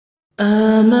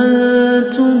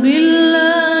آمنت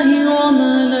بالله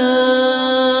وملائكته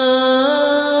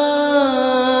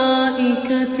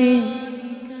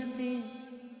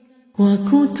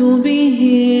وكتبه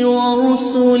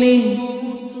ورسله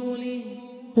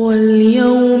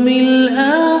واليوم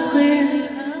الآخر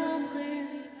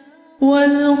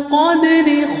والقدر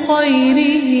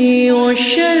خيره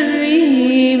وشره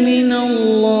من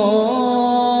الله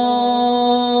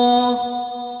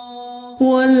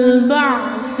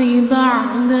والبعث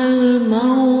بعد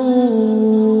الموت.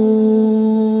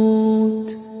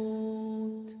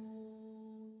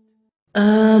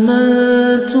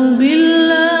 آمنت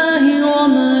بالله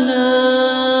وملائكته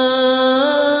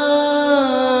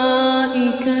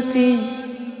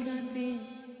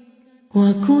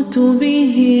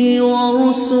وكتبه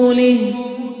ورسله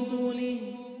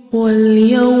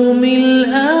واليوم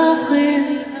الآخر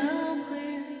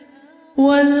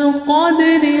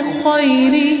والقدر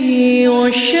خيره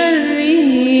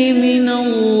وشره من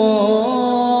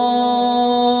الله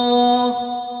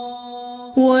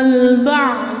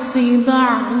والبعث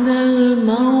بعد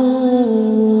الموت.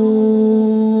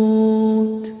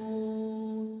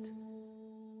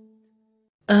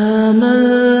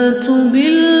 آمنت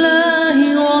بالله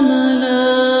وملائكته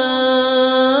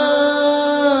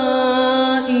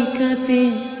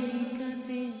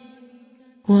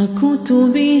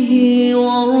وكتبه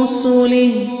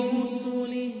ورسله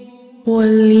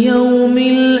واليوم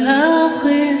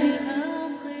الآخر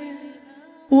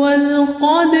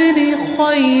والقدر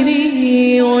خيره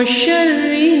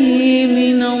وشره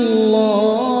من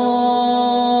الله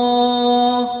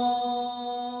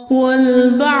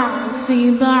والبعث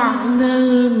بعد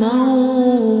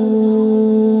الموت.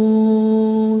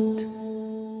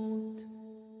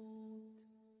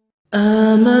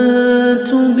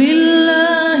 آمنت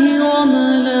بالله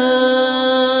وملائكته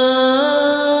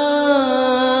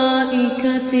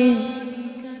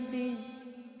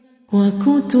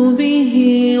وكتبه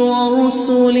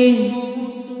ورسله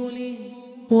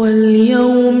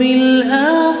واليوم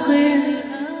الآخر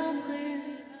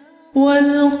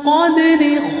والقدر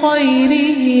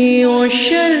خيره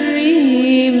وشره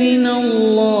من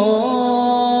الله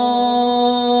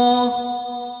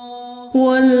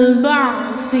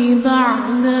والبعث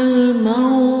بعد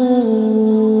الموت.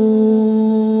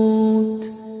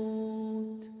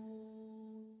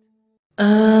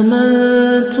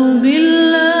 آمنت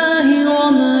بالله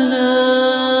وملائكته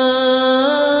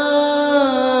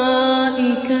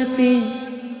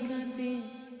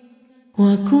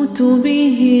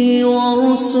وكتبه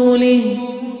ورسله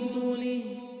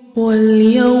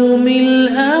واليوم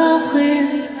الآخر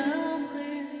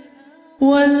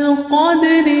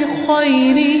والقدر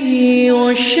خيره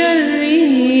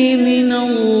وشره من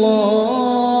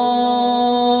الله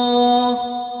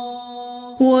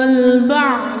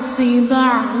والبعث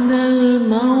بعد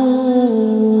الموت.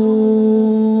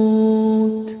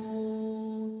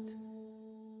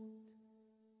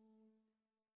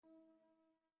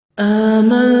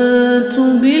 آمنت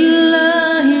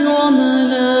بالله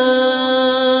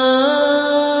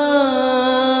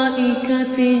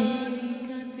وملائكته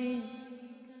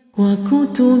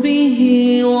وكتبه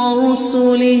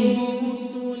ورسله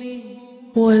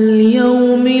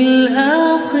واليوم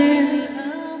الآخر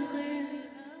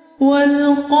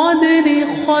والقدر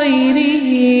خيره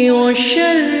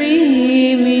وشره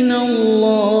من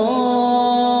الله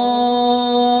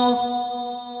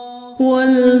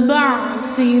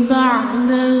والبعث بعد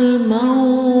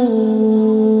الموت.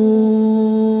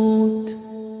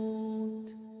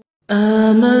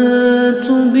 آمنت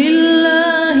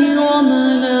بالله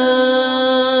وملائكته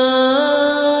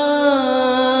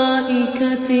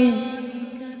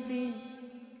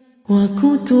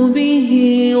وكتبه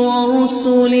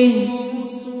ورسله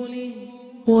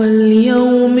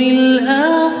واليوم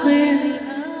الآخر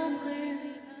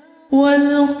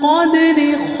والقدر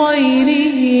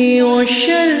خيره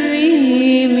وشره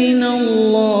من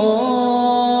الله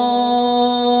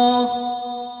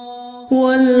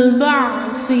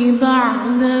والبعث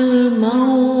بعد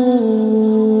الموت.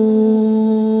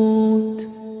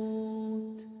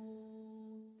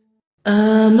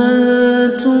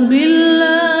 آمنت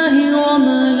بالله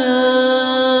وملائكته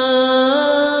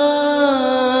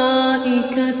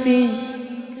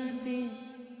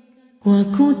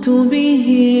وكتبه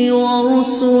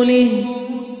ورسله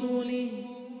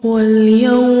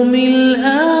واليوم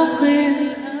الآخر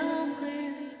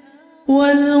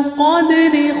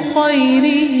والقدر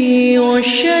خيره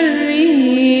وشره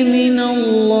من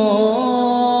الله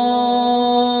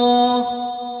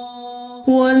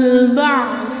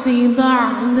والبعث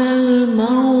بعد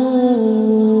الموت.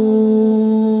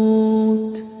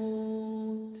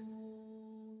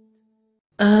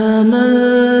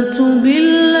 آمنت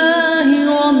بالله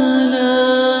وملائكته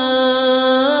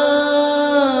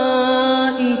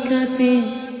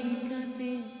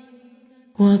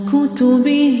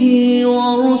وكتبه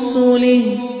ورسله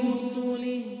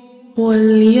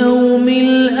واليوم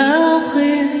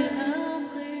الآخر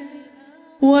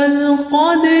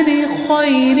والقدر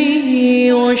خيره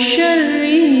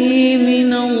وشره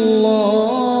من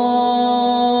الله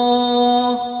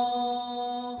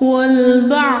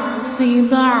والبعث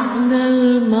بعد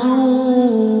الموت.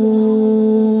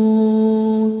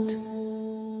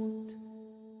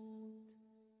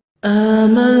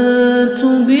 آمنت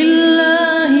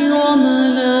بالله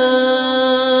وملائكته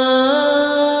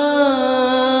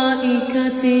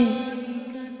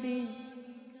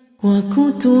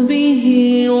وكتبه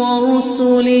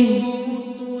ورسله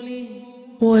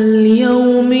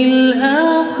واليوم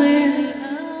الآخر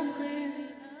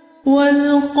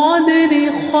والقدر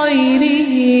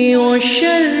خيره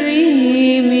وشره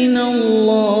من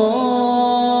الله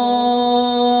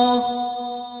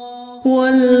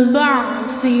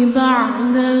والبعث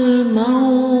بعد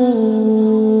الموت.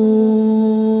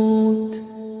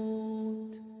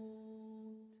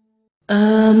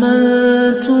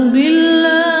 آمنت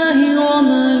بالله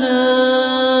وملائكته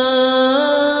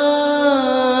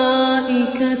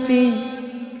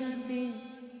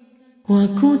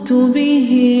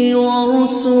وكتبه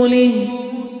ورسله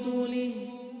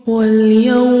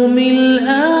واليوم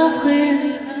الآخر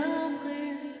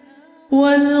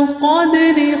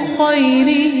والقدر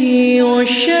خيره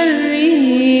وشره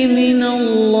من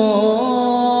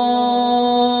الله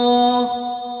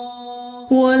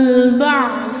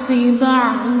والبعث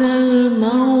بعد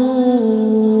الموت.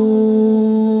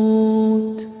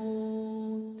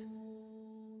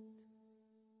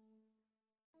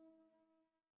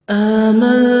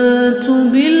 آمنت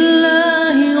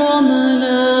بالله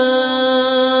وملائكته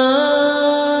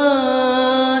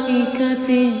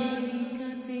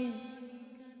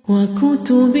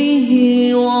وكتبه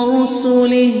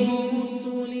ورسله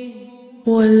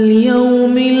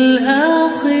واليوم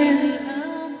الآخر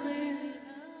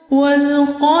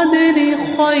والقدر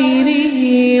خيره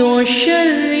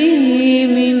وشره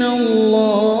من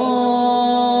الله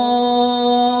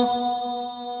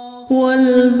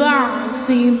والبعث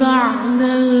بعد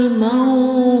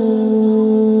الموت.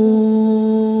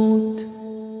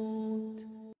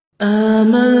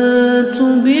 آمنت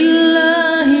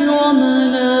بالله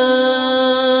وملائكته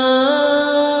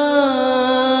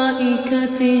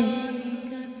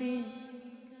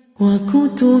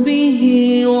وكتبه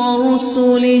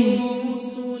ورسله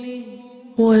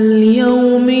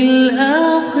واليوم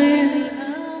الآخر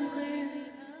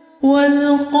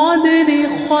والقدر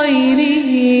خيره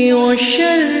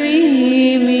وشره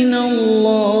من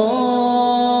الله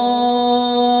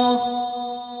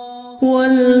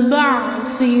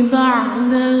والبعث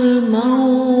بعد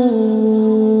الموت.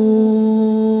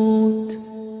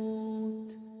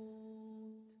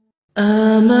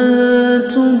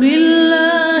 آمنت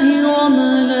بالله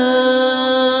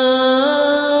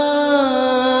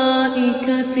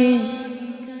وملائكته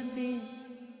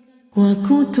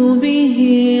وكتبه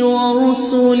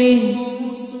ورسله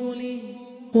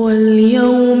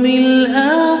واليوم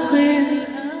الآخر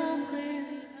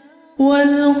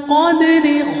والقدر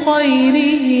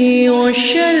خيره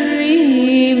وشره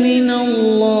من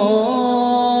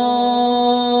الله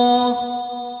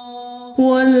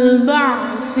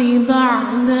والبعث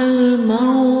بعد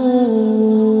الموت.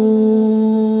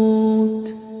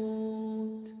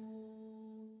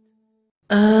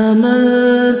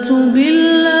 آمنت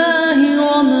بالله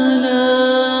وملائكته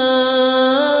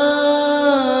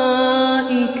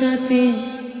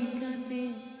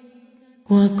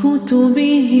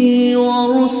وكتبه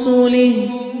ورسله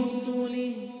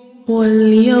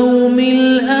واليوم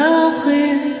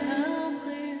الآخر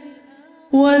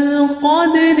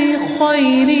والقدر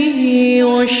خيره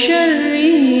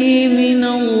وشره من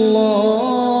الله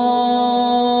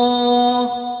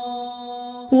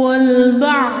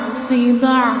والبعث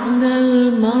بعد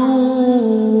الموت.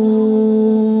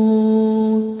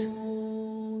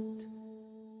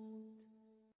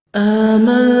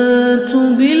 آمنت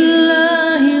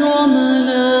بالله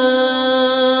وملائكته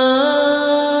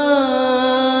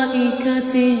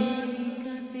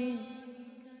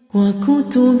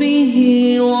وكتبه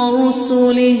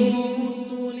ورسله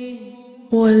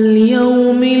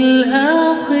واليوم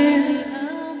الآخر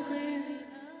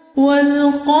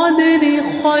والقدر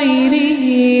خيره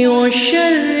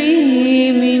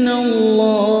وشره من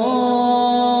الله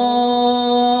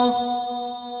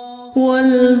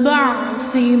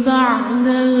والبعث بعد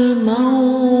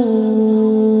الموت.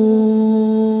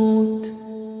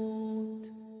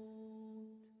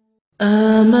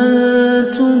 آمنت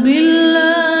آمنت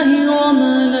بالله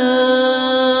وملائكته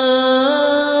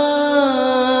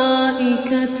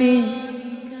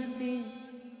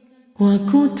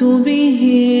وكتبه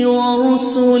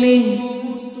ورسله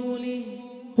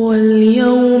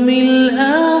واليوم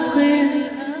الآخر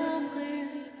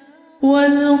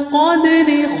والقدر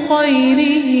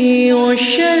خيره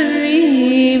وشره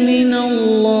من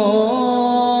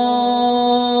الله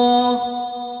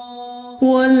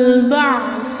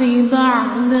والبعث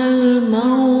بعد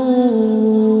الموت.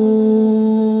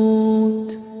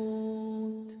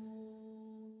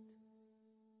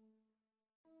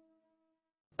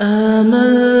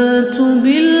 آمنت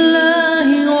بالله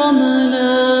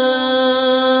وملائكته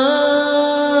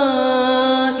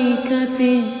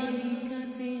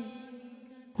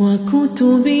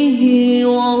وكتبه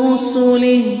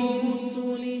ورسله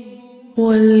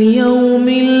واليوم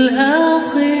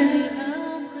الآخر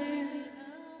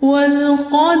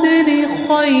والقدر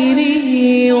خيره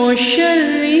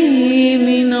وشره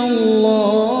من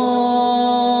الله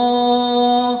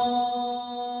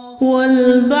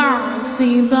والبعث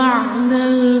بعد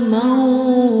الموت.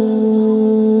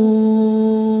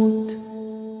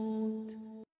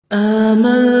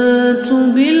 آمنت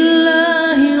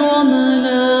بالله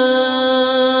وملائكته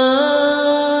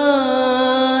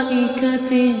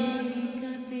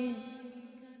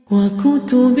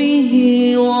وكتبه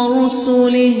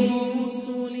ورسله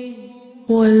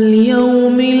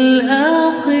واليوم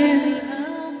الآخر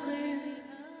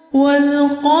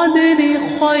والقدر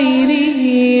خيره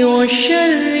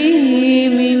وشره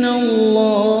من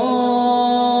الله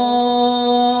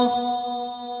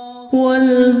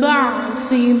والبعث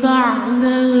بعد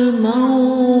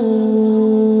الموت.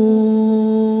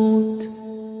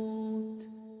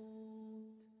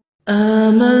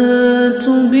 آمنت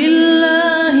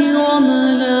بالله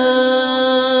وملائكته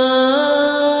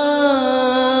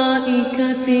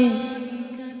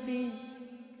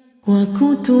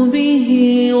وكتبه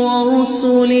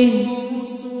ورسله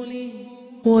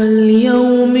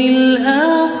واليوم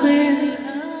الآخر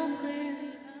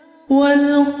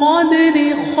والقدر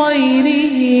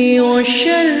خيره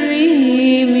وشره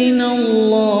من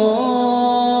الله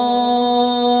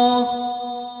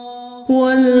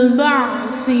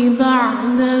والبعث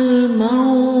بعد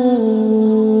الموت.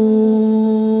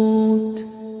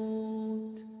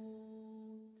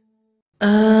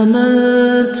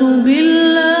 آمنت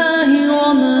بالله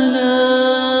وملائكته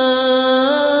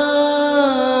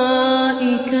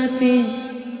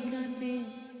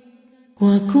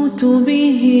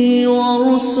وكتبه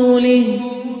ورسله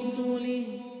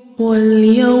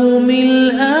واليوم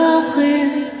الآخر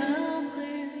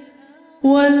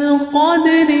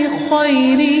والقدر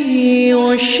خيره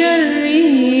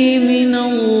وشره من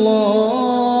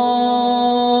الله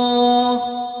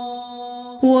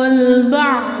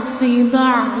والبعث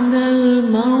بعد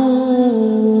الموت.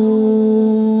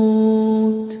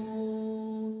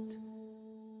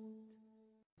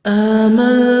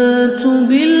 آمنت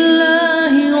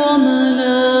بالله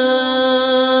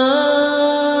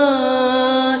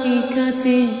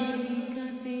وملائكته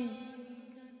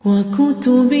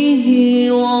وكتبه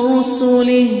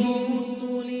ورسله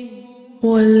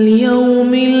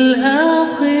واليوم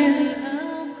الآخر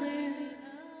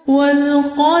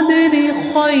والقدر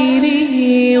خيره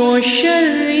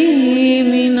وشره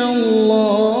من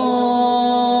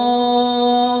الله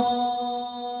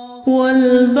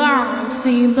والبعث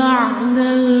بعد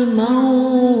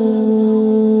الموت.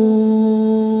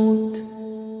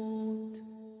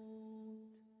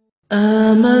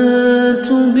 آمنت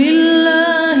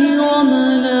بالله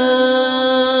وملائكته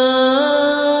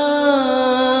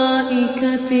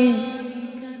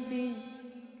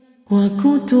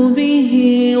وكتبه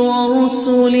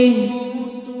ورسله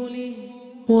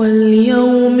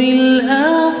واليوم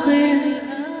الآخر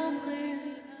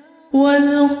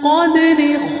والقدر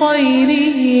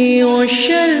خيره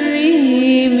وشره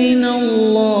من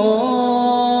الله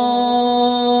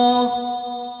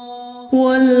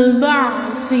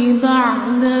والبعث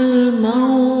بعد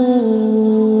الموت.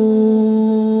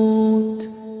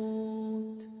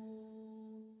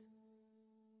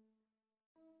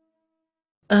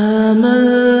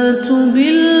 آمنت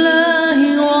بالله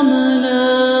وملائكته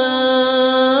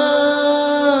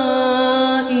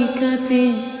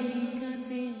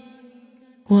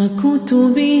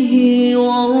وكتبه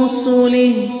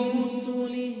ورسله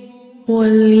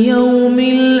واليوم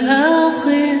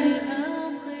الآخر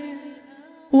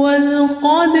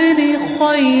والقدر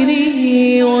خيره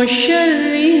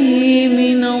وشره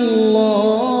من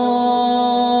الله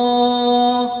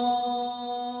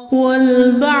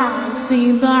والبعث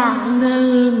بعد